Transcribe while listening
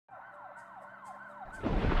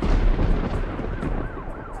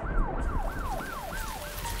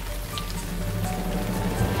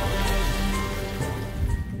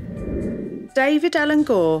David Alan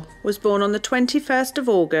Gore was born on the 21st of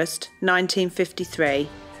August 1953.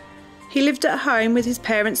 He lived at home with his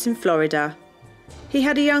parents in Florida. He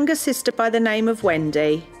had a younger sister by the name of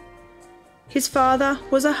Wendy. His father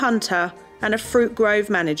was a hunter and a fruit grove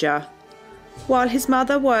manager, while his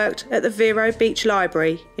mother worked at the Vero Beach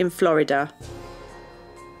Library in Florida.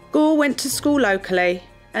 Gore went to school locally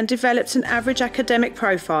and developed an average academic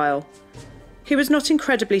profile. He was not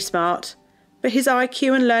incredibly smart, but his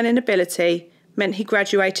IQ and learning ability meant he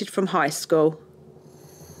graduated from high school.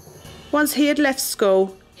 Once he had left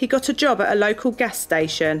school, he got a job at a local gas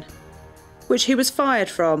station, which he was fired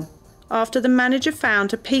from after the manager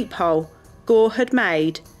found a peephole Gore had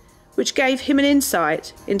made, which gave him an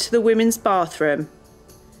insight into the women's bathroom.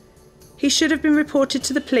 He should have been reported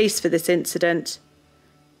to the police for this incident,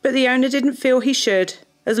 but the owner didn't feel he should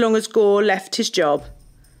as long as Gore left his job.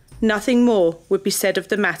 Nothing more would be said of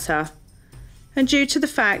the matter, and due to the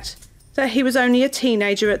fact that he was only a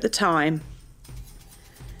teenager at the time.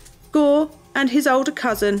 Gore and his older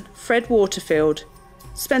cousin, Fred Waterfield,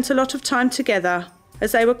 spent a lot of time together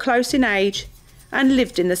as they were close in age and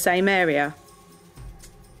lived in the same area.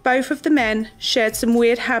 Both of the men shared some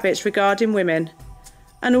weird habits regarding women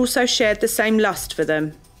and also shared the same lust for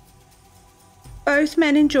them. Both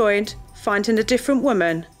men enjoyed finding a different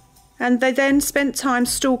woman, and they then spent time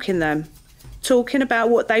stalking them, talking about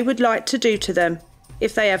what they would like to do to them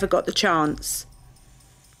if they ever got the chance.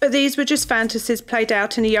 But these were just fantasies played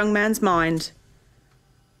out in a young man's mind.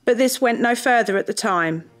 But this went no further at the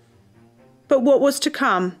time. But what was to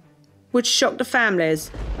come would shock the families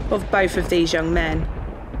of both of these young men.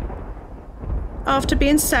 After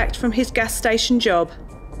being sacked from his gas station job,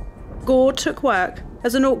 Gore took work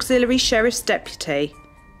as an auxiliary sheriff's deputy,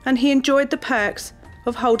 and he enjoyed the perks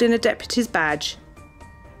of holding a deputy's badge.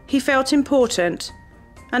 He felt important,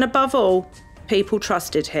 and above all, people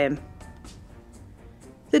trusted him.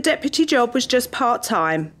 The deputy job was just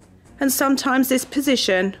part-time, and sometimes this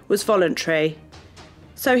position was voluntary,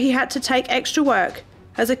 so he had to take extra work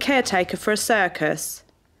as a caretaker for a circus.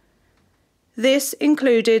 This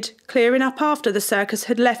included clearing up after the circus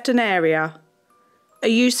had left an area, a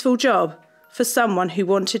useful job for someone who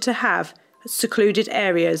wanted to have secluded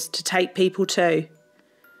areas to take people to.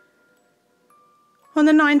 On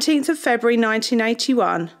the 19th of February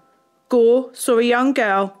 1981, Gore saw a young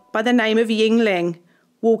girl by the name of Ying Ling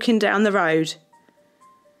walking down the road.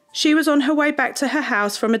 She was on her way back to her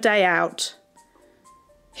house from a day out.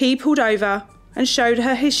 He pulled over and showed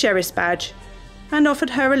her his sheriff's badge and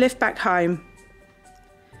offered her a lift back home.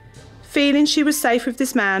 Feeling she was safe with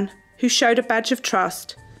this man who showed a badge of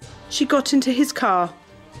trust, she got into his car,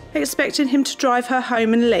 expecting him to drive her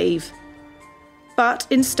home and leave. But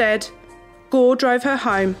instead, Gore drove her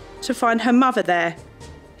home to find her mother there,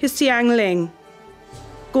 his Siang Ling.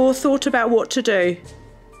 Gore thought about what to do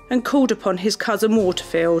and called upon his cousin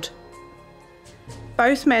Waterfield.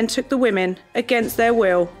 Both men took the women against their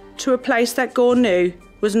will to a place that Gore knew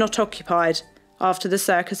was not occupied after the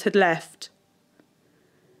circus had left.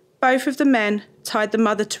 Both of the men tied the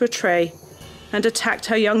mother to a tree and attacked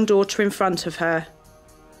her young daughter in front of her.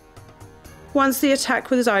 Once the attack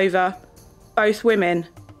was over, both women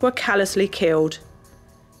were callously killed,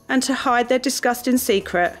 and to hide their disgusting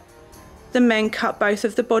secret, the men cut both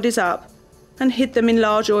of the bodies up and hid them in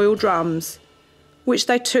large oil drums, which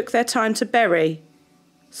they took their time to bury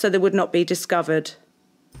so they would not be discovered.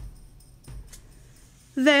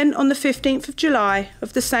 Then, on the 15th of July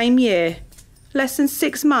of the same year, less than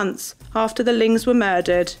 6 months after the Lings were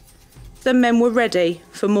murdered, the men were ready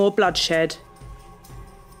for more bloodshed.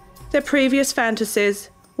 Their previous fantasies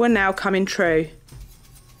were now coming true,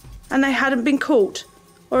 and they hadn't been caught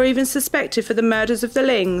or even suspected for the murders of the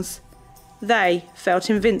Lings. They felt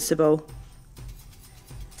invincible.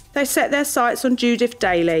 They set their sights on Judith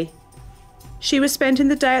Daly. She was spending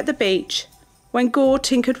the day at the beach when Gore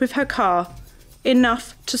tinkered with her car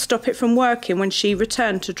enough to stop it from working when she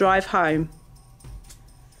returned to drive home.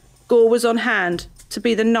 Gore was on hand to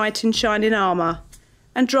be the knight in shining armour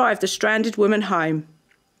and drive the stranded woman home.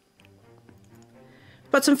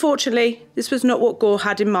 But unfortunately, this was not what Gore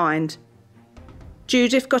had in mind.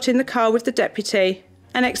 Judith got in the car with the deputy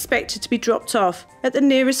and expected to be dropped off at the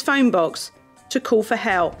nearest phone box to call for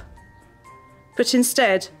help. But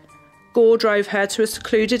instead, Gore drove her to a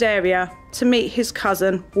secluded area to meet his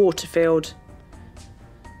cousin Waterfield.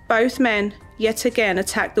 Both men yet again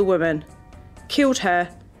attacked the woman, killed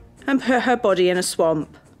her, and put her body in a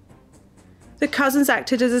swamp. The cousins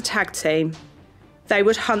acted as a tag team. They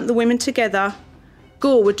would hunt the women together.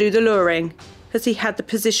 Gore would do the luring, as he had the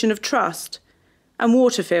position of trust, and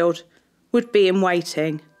Waterfield would be in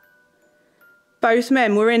waiting. Both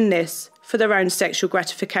men were in this for their own sexual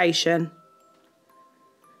gratification.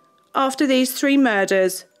 After these 3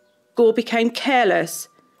 murders, Gore became careless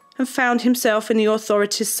and found himself in the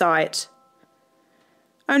authorities' sight.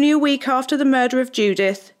 Only a week after the murder of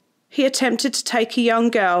Judith, he attempted to take a young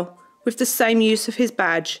girl with the same use of his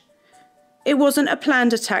badge. It wasn't a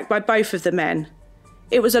planned attack by both of the men.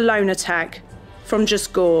 It was a lone attack from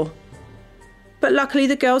just Gore. But luckily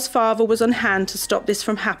the girl's father was on hand to stop this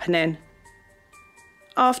from happening.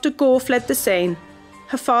 After Gore fled the scene,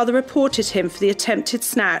 her father reported him for the attempted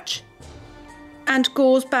snatch, and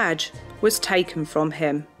Gore's badge was taken from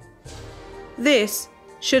him. This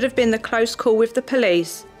should have been the close call with the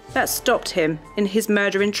police that stopped him in his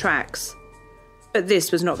murdering tracks, but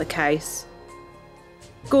this was not the case.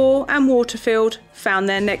 Gore and Waterfield found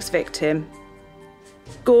their next victim.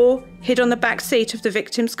 Gore hid on the back seat of the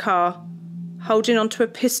victim's car, holding onto a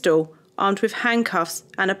pistol armed with handcuffs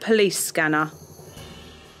and a police scanner.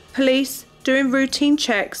 Police, doing routine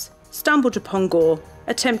checks, stumbled upon Gore,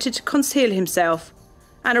 attempted to conceal himself,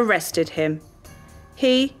 and arrested him.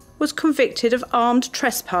 He was convicted of armed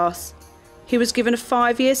trespass. He was given a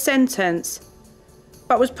 5-year sentence,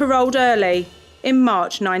 but was paroled early in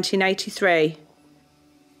March 1983.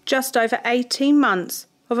 Just over 18 months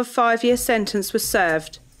of a 5-year sentence was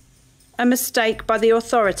served, a mistake by the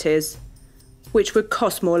authorities, which would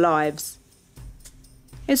cost more lives.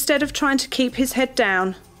 Instead of trying to keep his head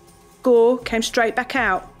down, Gore came straight back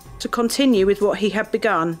out to continue with what he had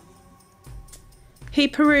begun. He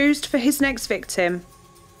perused for his next victim.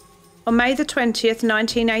 On May the 20th,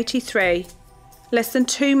 1983, less than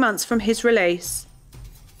 2 months from his release,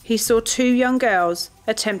 he saw 2 young girls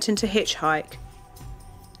attempting to hitchhike.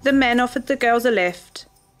 The men offered the girls a lift.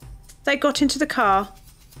 They got into the car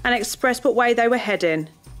and expressed what way they were heading,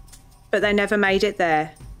 but they never made it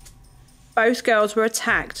there. Both girls were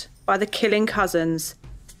attacked by the killing cousins,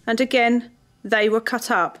 and again they were cut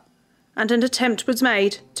up, and an attempt was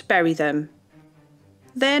made to bury them.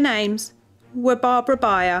 Their names were Barbara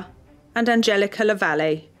Bayer and Angelica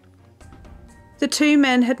LaValle. The 2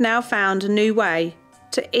 men had now found a new way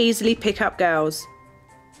to easily pick up girls.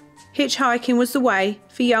 Hitchhiking was the way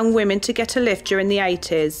for young women to get a lift during the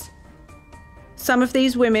 80s. Some of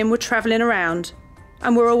these women were travelling around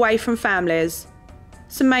and were away from families,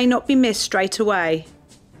 so may not be missed straight away.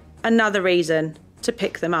 Another reason to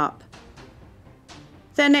pick them up.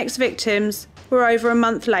 Their next victims were over a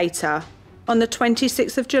month later, on the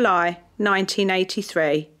 26th of July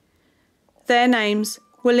 1983. Their names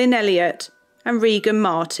were Lynn Elliott and Regan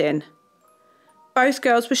Martin. Both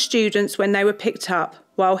girls were students when they were picked up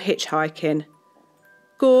while hitchhiking.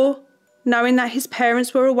 Gore, knowing that his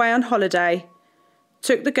parents were away on holiday,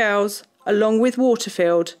 took the girls, along with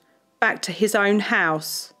Waterfield, back to his own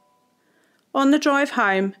house. On the drive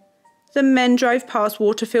home, the men drove past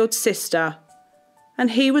Waterfield's sister,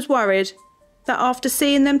 and he was worried that after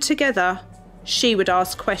seeing them together, she would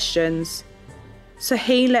ask questions. So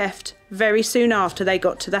he left very soon after they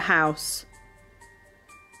got to the house.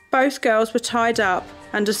 Both girls were tied up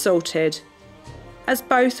and assaulted. As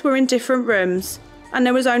both were in different rooms and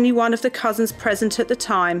there was only one of the cousins present at the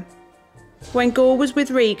time, when Gore was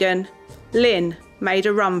with Regan, Lynn made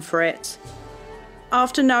a run for it.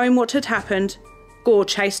 After knowing what had happened, Gore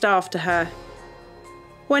chased after her.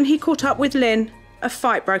 When he caught up with Lynn, a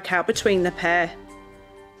fight broke out between the pair.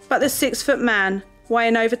 But the 6-foot man,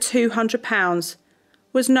 weighing over 200 pounds,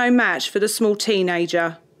 was no match for the small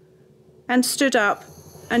teenager, and stood up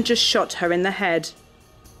and just shot her in the head.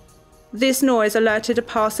 This noise alerted a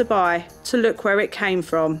passerby to look where it came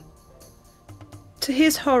from. To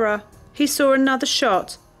his horror, he saw another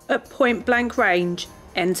shot at point-blank range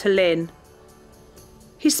enter Lynn.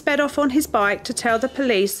 He sped off on his bike to tell the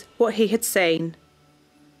police what he had seen.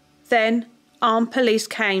 Then, armed police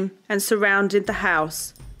came and surrounded the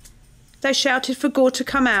house. They shouted for Gore to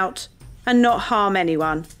come out and not harm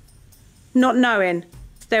anyone, not knowing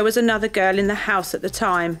there was another girl in the house at the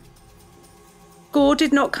time. Gore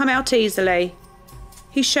did not come out easily.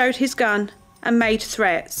 He showed his gun and made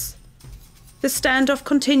threats. The standoff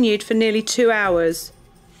continued for nearly 2 hours.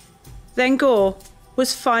 Then Gore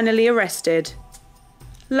was finally arrested.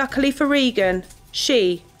 Luckily for Regan,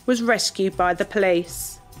 she was rescued by the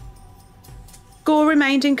police. Gore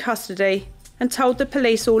remained in custody and told the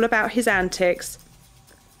police all about his antics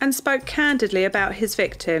and spoke candidly about his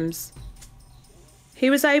victims. He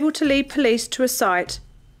was able to lead police to a site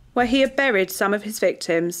where he had buried some of his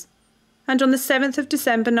victims, and on the 7th of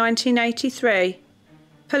December 1983,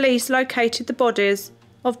 police located the bodies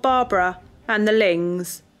of Barbara and the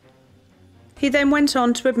Lings. He then went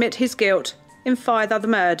on to admit his guilt in 5 other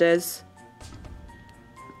murders.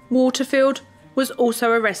 Waterfield was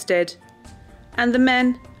also arrested and the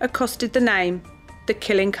men accosted the name the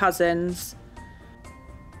Killing Cousins.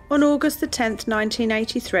 On August the 10th,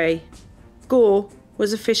 1983, Gore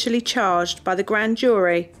was officially charged by the grand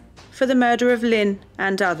jury for the murder of Lynn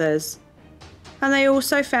and others, and they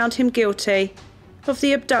also found him guilty of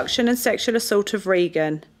the abduction and sexual assault of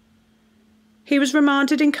Regan. He was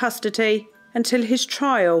remanded in custody until his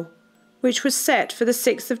trial, which was set for the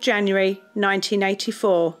 6th of January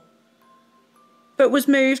 1984, but was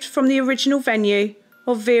moved from the original venue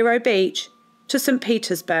of Vero Beach to St.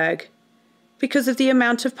 Petersburg because of the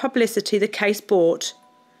amount of publicity the case brought,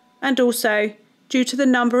 and also due to the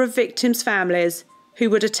number of victims' families who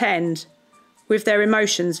would attend, with their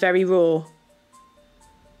emotions very raw.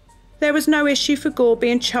 There was no issue for Gore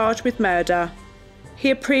being charged with murder. He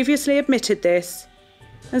had previously admitted this,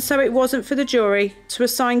 and so it wasn't for the jury to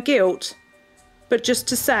assign guilt, but just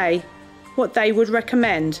to say what they would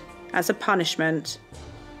recommend as a punishment.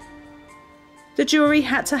 The jury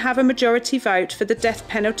had to have a majority vote for the death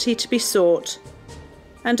penalty to be sought,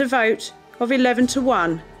 and a vote of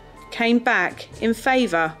 11-1 came back in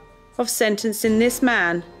favour of sentencing this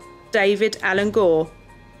man, David Alan Gore,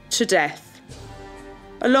 to death,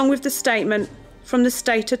 along with the statement from the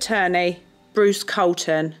state attorney, Bruce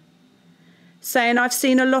Colton, saying, "I've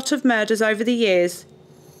seen a lot of murders over the years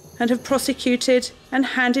and have prosecuted and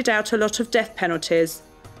handed out a lot of death penalties,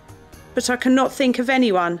 but I cannot think of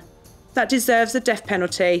anyone that deserves a death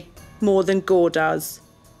penalty more than Gore does."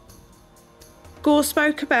 Gore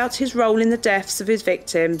spoke about his role in the deaths of his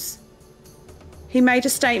victims. He made a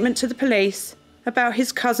statement to the police about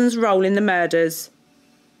his cousin's role in the murders.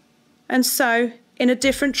 And so, in a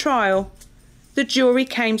different trial, the jury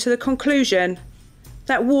came to the conclusion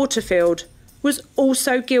that Waterfield was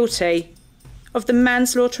also guilty of the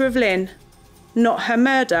manslaughter of Lynn, not her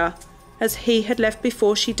murder, as he had left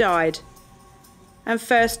before she died, and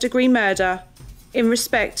first-degree murder in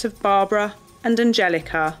respect of Barbara and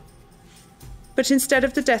Angelica. But instead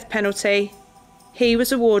of the death penalty, he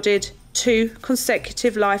was awarded 2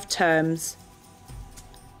 consecutive life terms.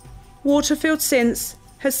 Waterfield since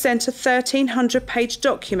has sent a 1,300-page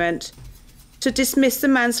document to dismiss the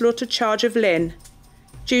manslaughter charge of Lynn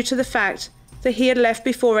due to the fact that he had left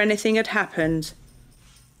before anything had happened.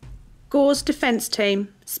 Gore's defence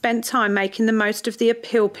team spent time making the most of the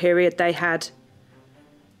appeal period they had.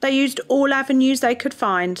 They used all avenues they could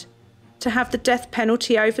find to have the death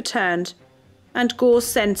penalty overturned and Gore's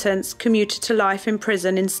sentence commuted to life in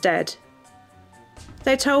prison instead.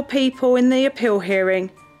 They told people in the appeal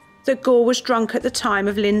hearing that Gore was drunk at the time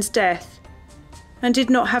of Lynn's death and did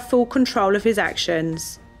not have full control of his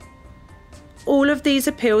actions. All of these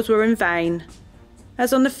appeals were in vain,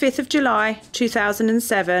 as on the 5th of July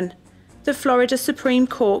 2007, the Florida Supreme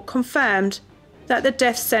Court confirmed that the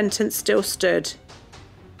death sentence still stood.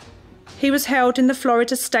 He was held in the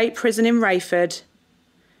Florida State Prison in Rayford.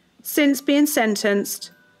 Since being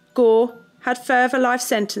sentenced, Gore had further life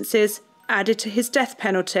sentences added to his death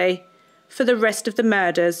penalty for the rest of the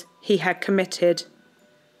murders he had committed.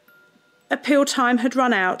 Appeal time had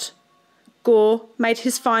run out. Gore made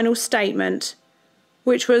his final statement,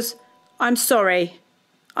 which was, "I'm sorry.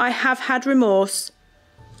 I have had remorse.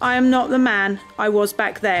 I am not the man I was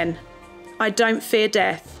back then. I don't fear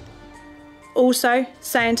death." Also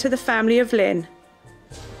saying to the family of Lynn,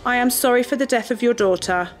 "I am sorry for the death of your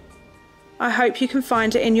daughter. I hope you can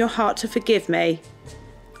find it in your heart to forgive me.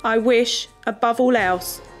 I wish, above all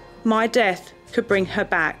else, my death could bring her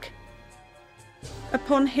back."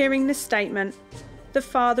 Upon hearing this statement, the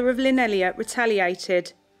father of Lynn Elliott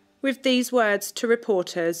retaliated with these words to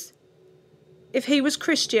reporters: "If he was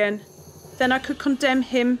Christian, then I could condemn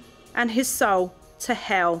him and his soul to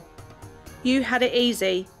hell. You had it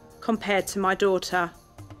easy compared to my daughter."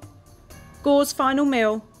 Gore's final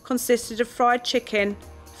meal consisted of fried chicken,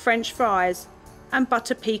 French fries and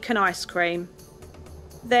butter pecan ice cream.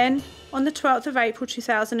 Then, on the 12th of April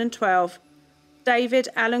 2012, David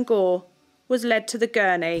Alan Gore was led to the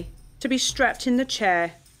gurney to be strapped in the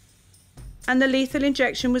chair, and the lethal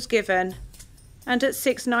injection was given, and at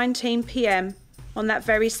 6:19 p.m. on that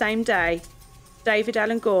very same day, David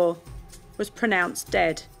Alan Gore was pronounced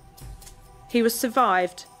dead. He was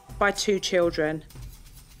survived by 2 children.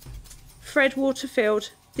 Fred Waterfield,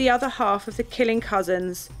 the other half of the Killing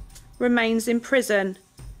Cousins, remains in prison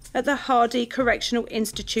at the Hardy Correctional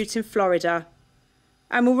Institute in Florida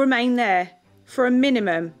and will remain there for a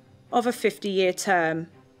minimum of a 50-year term.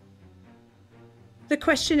 The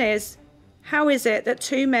question is, how is it that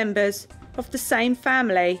 2 members of the same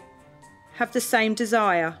family have the same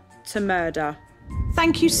desire to murder?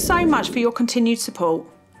 Thank you so much for your continued support.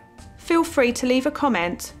 Feel free to leave a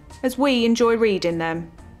comment, as we enjoy reading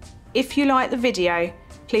them. If you like the video,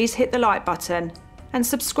 please hit the like button and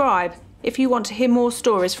subscribe if you want to hear more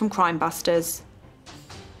stories from Crime Busters.